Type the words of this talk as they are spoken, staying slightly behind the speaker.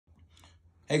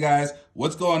Hey guys,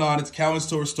 what's going on? It's Calvin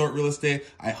Store Restore Real Estate.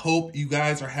 I hope you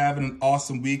guys are having an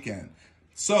awesome weekend.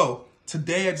 So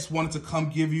today I just wanted to come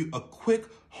give you a quick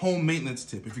home maintenance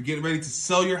tip. If you're getting ready to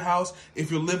sell your house, if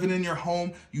you're living in your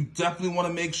home, you definitely want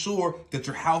to make sure that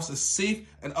your house is safe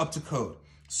and up to code.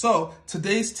 So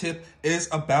today's tip is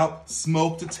about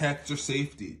smoke detector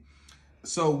safety.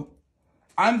 So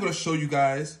I'm going to show you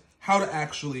guys how to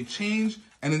actually change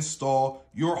and install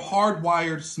your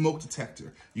hardwired smoke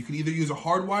detector. You can either use a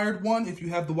hardwired one if you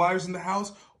have the wires in the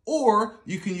house, or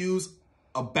you can use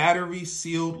a battery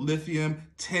sealed lithium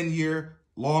 10-year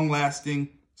long-lasting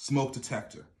smoke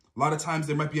detector. A lot of times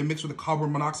there might be a mix with a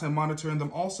carbon monoxide monitor in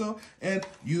them also, and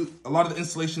a lot of the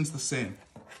installation's the same.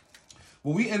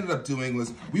 What we ended up doing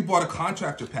was we bought a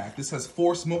contractor pack. This has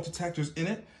 4 smoke detectors in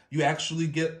it. You actually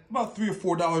get about $3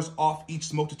 or $4 off each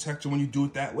smoke detector when you do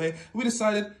it that way. We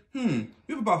decided, we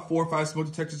have about 4 or 5 smoke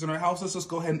detectors in our house. Let's just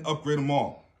go ahead and upgrade them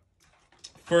all.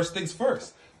 First things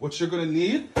first, what you're gonna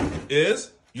need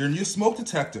is your new smoke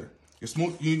detector.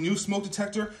 Your new smoke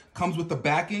detector comes with the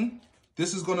backing.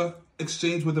 This is gonna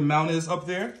exchange where the mount is up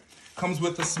there. Comes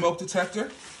with the smoke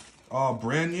detector.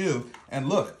 Brand new. And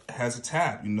look, it has a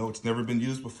tab. You know it's never been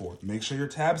used before. Make sure your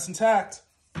tab is intact.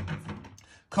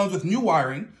 Comes with new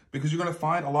wiring, because you're going to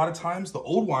find a lot of times the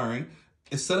old wiring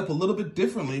is set up a little bit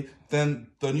differently than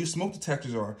the new smoke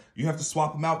detectors are. You have to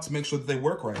swap them out to make sure that they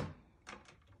work right.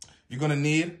 You're going to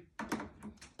need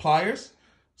pliers,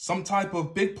 some type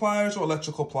of big pliers or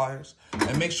electrical pliers,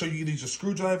 and make sure you use a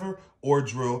screwdriver or a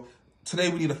drill. Today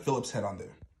we need a Phillips head on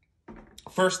there.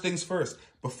 First things first,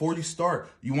 before you start,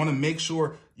 you want to make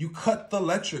sure you cut the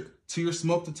electric to your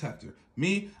smoke detector.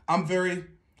 Me, I'm very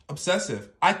obsessive.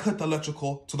 I cut the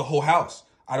electrical to the whole house.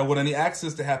 I don't want any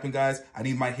accidents to happen, guys. I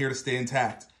need my hair to stay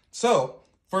intact. So,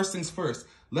 first things first,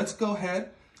 let's go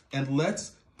ahead and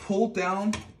let's pull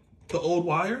down the old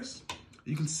wires.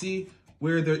 You can see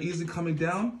where they're easily coming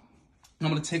down. I'm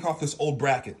going to take off this old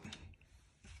bracket.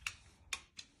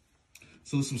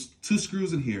 So there's some 2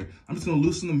 screws in here. I'm just going to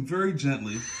loosen them very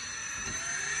gently.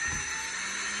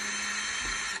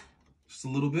 Just a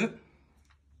little bit.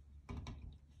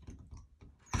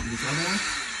 And this other one,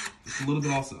 just a little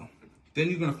bit also. Then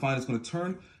you're going to find it's going to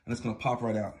turn and it's going to pop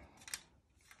right out.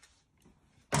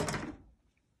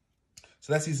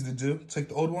 So that's easy to do. Take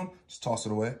the old one, just toss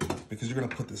it away, because you're going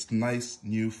to put this nice,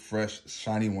 new, fresh,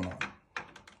 shiny one on.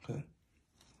 Okay.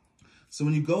 So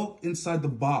when you go inside the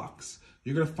box,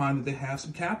 you're going to find that they have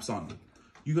some caps on them.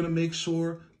 You're going to make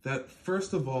sure that,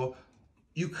 first of all,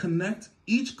 you connect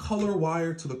each color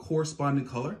wire to the corresponding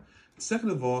color. Second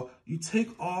of all, you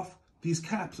take off these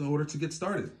caps in order to get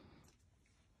started.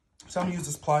 So I'm gonna use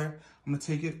this plier. I'm gonna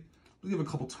take it, give it a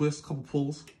couple twists, a couple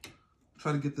pulls,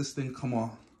 try to get this thing come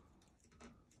off.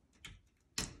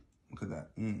 Look at that.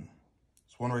 There's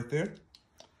one right there.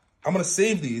 I'm gonna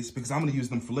save these because I'm gonna use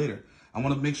them for later. I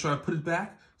wanna make sure I put it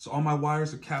back so all my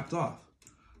wires are capped off.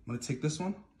 I'm gonna take this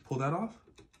one, pull that off.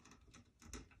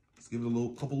 Let's give it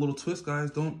a couple little twists,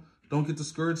 guys. Don't get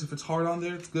discouraged if it's hard on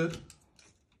there. It's good.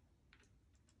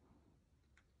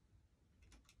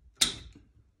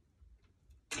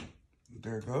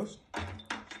 There it goes.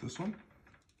 This one.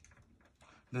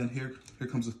 Then here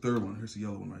comes the third one. Here's the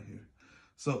yellow one right here.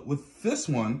 So with this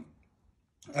one,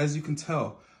 as you can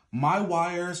tell, my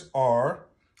wires are,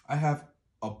 I have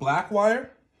a black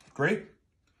wire, great.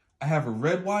 I have a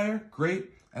red wire, great.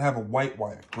 And I have a white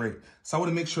wire, great. So I want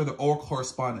to make sure they're all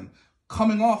corresponding.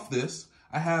 Coming off this,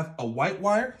 I have a white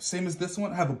wire, same as this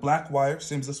one. I have a black wire,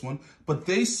 same as this one. But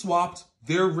they swapped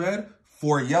their red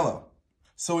for a yellow.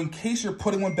 So in case you're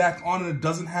putting one back on and it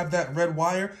doesn't have that red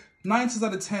wire, 9 times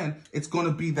out of 10, it's going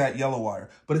to be that yellow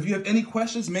wire. But if you have any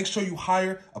questions, make sure you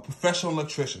hire a professional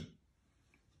electrician.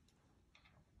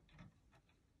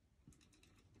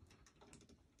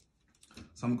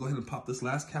 So I'm going to go ahead and pop this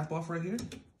last cap off right here.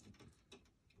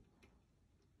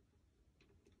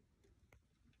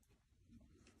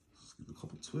 Just give it a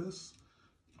couple twists.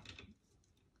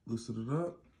 Loosen it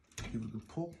up. Give it a good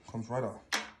pull. Comes right off.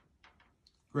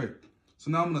 Great. So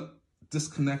now I'm going to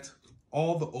disconnect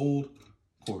all the old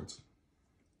cords.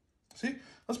 See?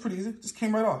 That's pretty easy. Just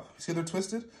came right off. See they're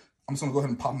twisted? I'm just going to go ahead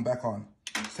and pop them back on.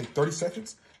 Just take 30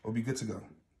 seconds. We'll be good to go.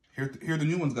 Here are the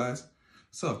new ones, guys.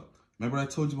 So, remember what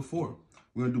I told you before.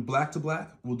 We're going to do black to black,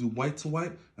 we'll do white to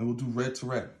white, and we'll do red to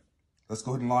red. Let's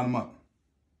go ahead and line them up.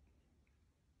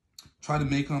 Try to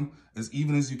make them as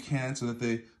even as you can so that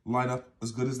they line up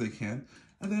as good as they can.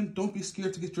 And then don't be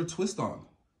scared to get your twist on.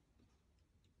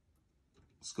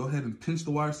 Let's go ahead and pinch the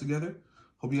wires together.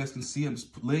 Hope you guys can see I'm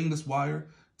just laying this wire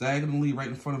diagonally right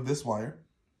in front of this wire.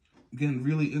 Getting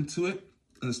really into it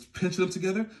and just pinching them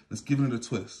together. Let's give it a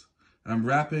twist. And I'm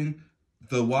wrapping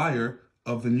the wire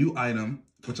of the new item,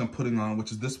 which I'm putting on,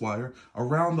 which is this wire,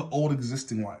 around the old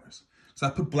existing wires. So I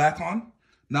put black on.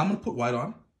 Now I'm gonna put white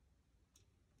on.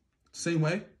 Same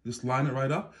way, just line it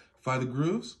right up, find the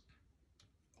grooves,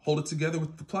 hold it together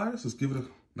with the pliers, just give it a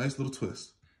nice little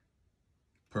twist.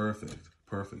 Perfect,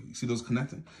 perfect. You see those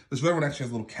connecting? This red one actually has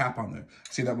a little cap on there.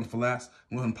 Save that one for last.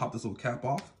 I'm going to pop this little cap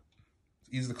off.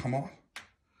 It's easy to come off.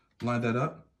 Line that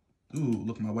up. Ooh,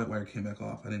 look, my white wire came back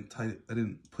off. I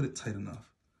didn't put it tight enough.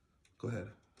 Go ahead.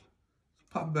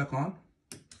 Pop it back on.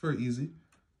 It's very easy.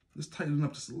 Just tighten it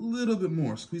up just a little bit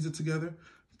more. Squeeze it together.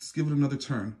 Just give it another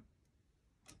turn.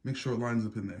 Make sure it lines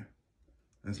up in there.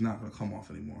 And it's not going to come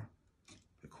off anymore.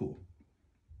 Okay, cool.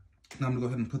 Now I'm going to go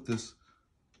ahead and put this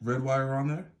red wire on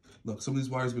there. Look, some of these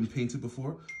wires have been painted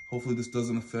before. Hopefully this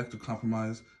doesn't affect or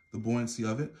compromise the buoyancy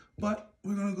of it, but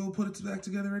we're gonna go put it back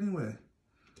together anyway.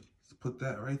 So put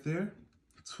that right there,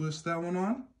 twist that one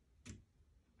on.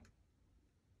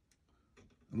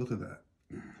 And look at that.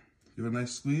 Give it a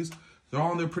nice squeeze. They're all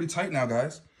on there pretty tight now,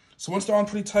 guys. So once they're on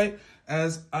pretty tight,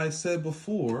 as I said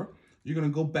before, you're gonna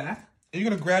go back and you're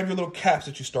gonna grab your little caps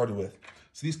that you started with.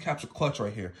 So these caps are clutch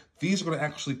right here. These are gonna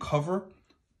actually cover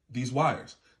these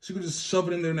wires. So you can just shove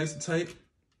it in there nice and tight.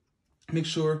 Make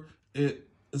sure it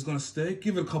is gonna stay.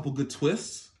 Give it a couple good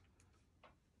twists.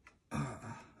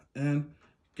 And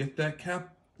get that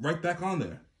cap right back on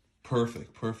there.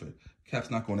 Perfect, perfect.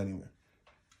 Cap's not going anywhere.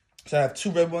 So I have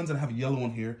two red ones and I have a yellow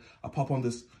one here. I'll pop on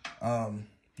this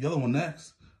yellow one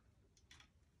next.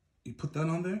 You put that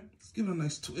on there. Just give it a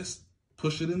nice twist.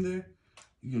 Push it in there.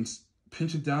 You can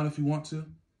pinch it down if you want to.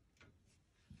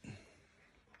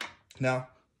 Now,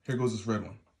 here goes this red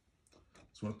one.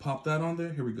 So I'm gonna pop that on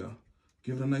there. Here we go.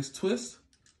 Give it a nice twist.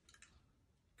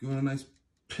 Give it a nice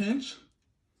pinch.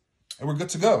 And we're good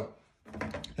to go.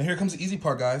 Now here comes the easy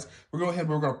part, guys. We're going ahead and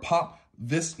we're gonna pop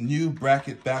this new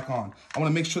bracket back on. I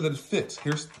wanna make sure that it fits.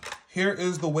 Here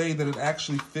is the way that it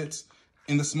actually fits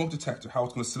in the smoke detector, how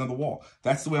it's gonna sit on the wall.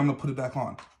 That's the way I'm gonna put it back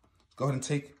on. Go ahead and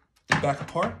take it back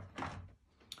apart.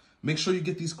 Make sure you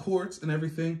get these cords and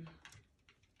everything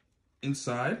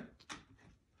inside.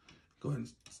 Go ahead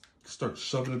and start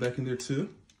shoving it back in there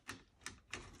too.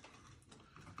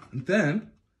 And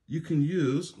then you can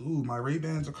use, ooh, my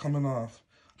Ray-Bans are coming off.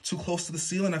 Too close to the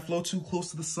ceiling, I flow too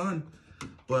close to the sun.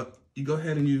 But you go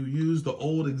ahead and you use the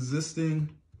old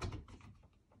existing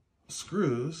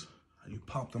screws and you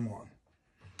pop them on.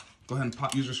 Go ahead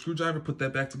and use your screwdriver, put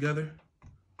that back together,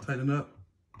 tighten up.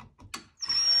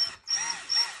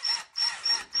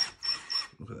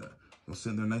 Look at that. It'll sit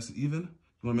in there nice and even.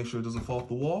 You wanna make sure it doesn't fall off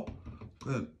the wall.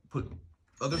 Go ahead, put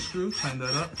other screw, tighten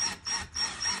that up.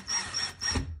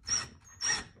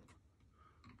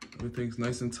 Everything's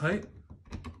nice and tight.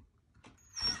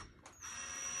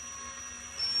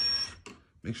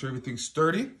 Make sure everything's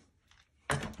sturdy.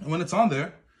 And when it's on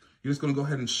there, you're just gonna go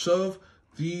ahead and shove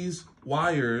these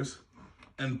wires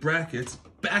and brackets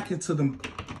back into the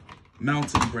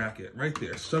mounting bracket right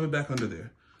there. Shove it back under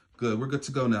there. Good, we're good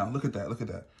to go now. Look at that, look at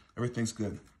that. Everything's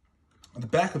good. On the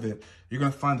back of it, you're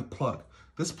gonna find the plug.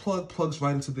 This plug plugs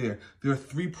right into there. There are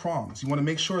 3 prongs. You wanna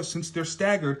make sure, since they're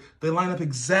staggered, they line up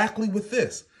exactly with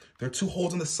this. There are 2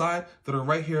 holes on the side that are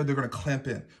right here. They're gonna clamp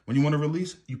in. When you wanna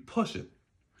release, you push it.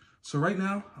 So right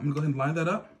now, I'm gonna go ahead and line that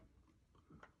up.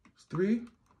 3,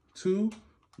 2,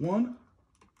 1.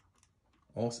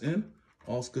 All's in,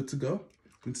 all's good to go.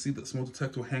 You can see the smoke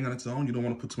detector will hang on its own. You don't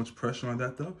wanna put too much pressure on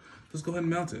that though. Just go ahead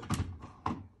and mount it.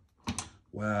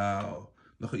 Wow,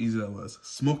 look how easy that was.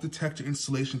 Smoke detector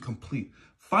installation complete.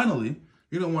 Finally,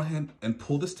 you're gonna go ahead and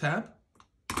pull this tab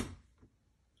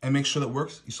and make sure that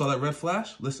works. You saw that red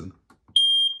flash? Listen,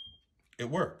 it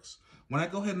works. When I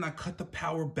go ahead and I cut the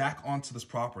power back onto this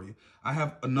property, I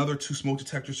have another 2 smoke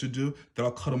detectors to do that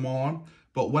I'll cut them all on.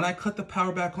 But when I cut the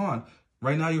power back on,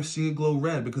 right now you're seeing it glow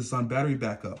red because it's on battery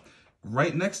backup.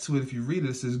 Right next to it, if you read it,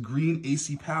 it says green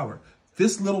AC power.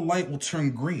 This little light will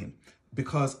turn green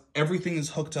because everything is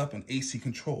hooked up and AC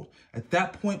controlled. At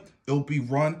that point, it'll be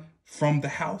run from the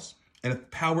house. And if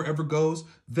power ever goes,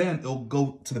 then it'll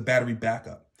go to the battery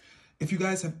backup. If you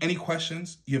guys have any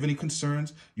questions, you have any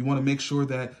concerns, you want to make sure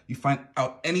that you find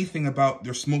out anything about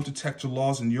your smoke detector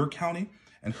laws in your county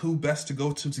and who best to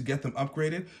go to get them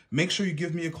upgraded, make sure you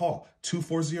give me a call,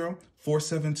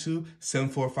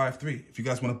 240-472-7453. If you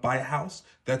guys want to buy a house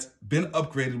that's been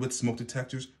upgraded with smoke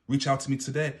detectors, reach out to me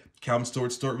today. Calvin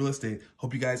Storage Real Estate.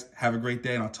 Hope you guys have a great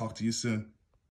day and I'll talk to you soon.